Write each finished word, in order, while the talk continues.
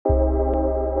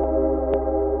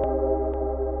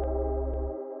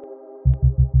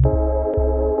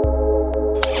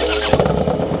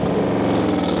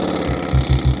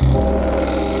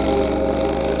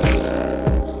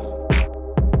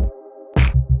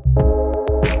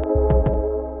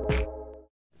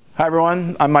Hi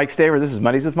everyone, I'm Mike Staver. This is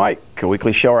Mondays with Mike, a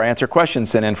weekly show where I answer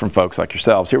questions sent in from folks like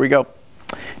yourselves. Here we go.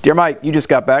 Dear Mike, you just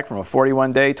got back from a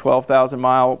 41-day,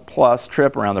 12,000-mile plus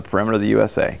trip around the perimeter of the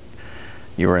USA.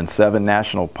 You were in 7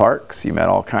 national parks. You met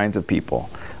all kinds of people.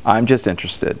 I'm just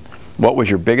interested. What was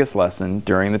your biggest lesson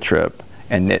during the trip?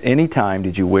 And at any time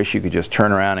did you wish you could just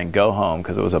turn around and go home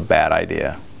because it was a bad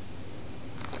idea?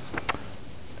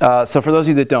 So for those of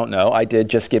you that don't know, I did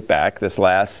just get back this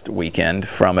last weekend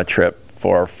from a trip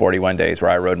for 41 days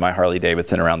where I rode my Harley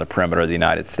Davidson around the perimeter of the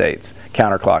United States,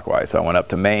 counterclockwise. So I went up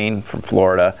to Maine from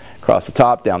Florida, across the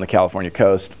top, down the California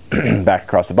coast, back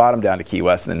across the bottom, down to Key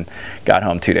West, and then got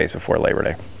home 2 days before Labor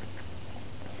Day.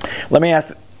 Let me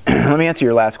answer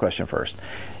your last question first.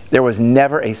 There was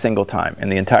never a single time in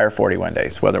the entire 41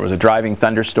 days, whether it was a driving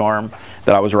thunderstorm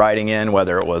that I was riding in,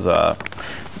 whether it was a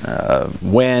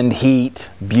wind,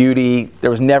 heat, beauty, there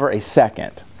was never a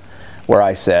second where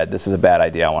I said, this is a bad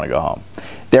idea, I want to go home.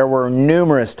 There were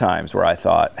numerous times where I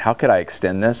thought, how could I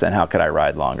extend this and how could I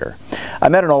ride longer? I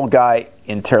met an old guy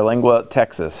in Terlingua,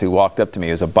 Texas, who walked up to me.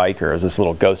 He was a biker. It was this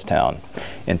little ghost town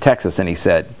in Texas, and he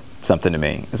said something to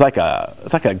me. It's like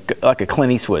a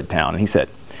Clint Eastwood town. And he said,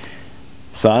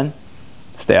 son,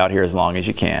 stay out here as long as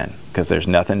you can, because there's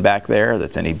nothing back there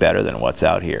that's any better than what's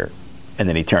out here. And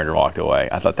then he turned and walked away.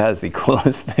 I thought that is the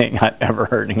coolest thing I've ever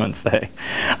heard anyone say.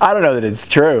 I don't know that it's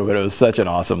true, but it was such an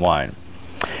awesome line.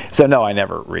 So no, I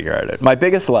never regretted it. My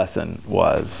biggest lesson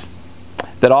was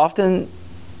that often,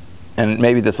 and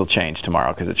maybe this will change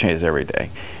tomorrow because it changes every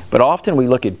day, but often we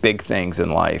look at big things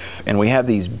in life and we have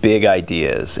these big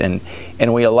ideas and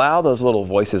we allow those little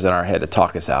voices in our head to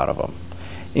talk us out of them.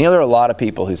 You know, there are a lot of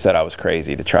people who said I was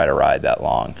crazy to try to ride that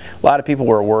long. A lot of people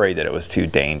were worried that it was too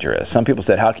dangerous. Some people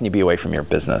said, how can you be away from your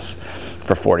business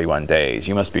for 41 days?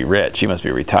 You must be rich. You must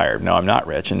be retired. No, I'm not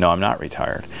rich, and no, I'm not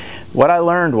retired. What I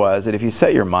learned was that if you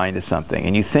set your mind to something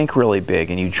and you think really big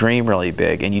and you dream really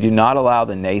big and you do not allow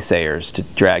the naysayers to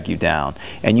drag you down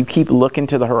and you keep looking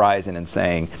to the horizon and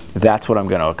saying, that's what I'm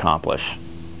going to accomplish,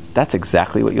 that's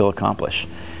exactly what you'll accomplish.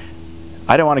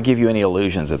 I don't want to give you any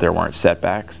illusions that there weren't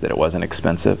setbacks, that it wasn't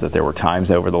expensive, that there were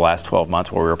times over the last 12 months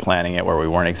where we were planning it where we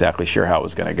weren't exactly sure how it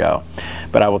was going to go.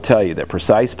 But I will tell you that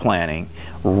precise planning,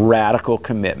 radical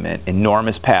commitment,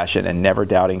 enormous passion, and never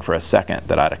doubting for a second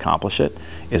that I'd accomplish it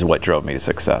is what drove me to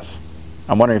success.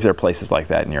 I'm wondering if there are places like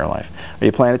that in your life. Are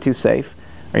you playing it too safe?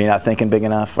 Are you not thinking big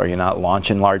enough? Are you not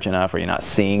launching large enough? Are you not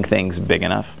seeing things big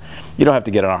enough? You don't have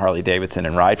to get on a Harley Davidson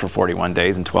and ride for 41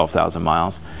 days and 12,000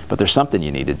 miles, but there's something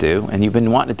you need to do, and you've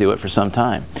been wanting to do it for some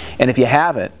time. And if you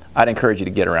haven't, I'd encourage you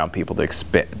to get around people to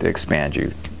expand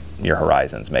your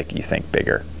horizons, make you think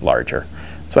bigger, larger.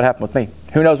 That's what happened with me.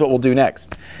 Who knows what we'll do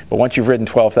next? But once you've ridden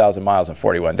 12,000 miles in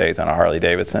 41 days on a Harley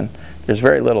Davidson, there's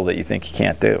very little that you think you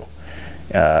can't do,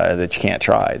 that you can't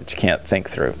try, that you can't think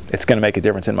through. It's going to make a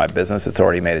difference in my business. It's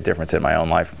already made a difference in my own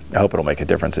life. I hope it'll make a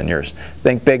difference in yours.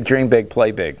 Think big, dream big,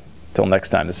 play big. Till next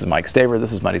time, this is Mike Staver.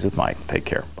 This is Mondays with Mike. Take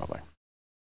care. Bye-bye.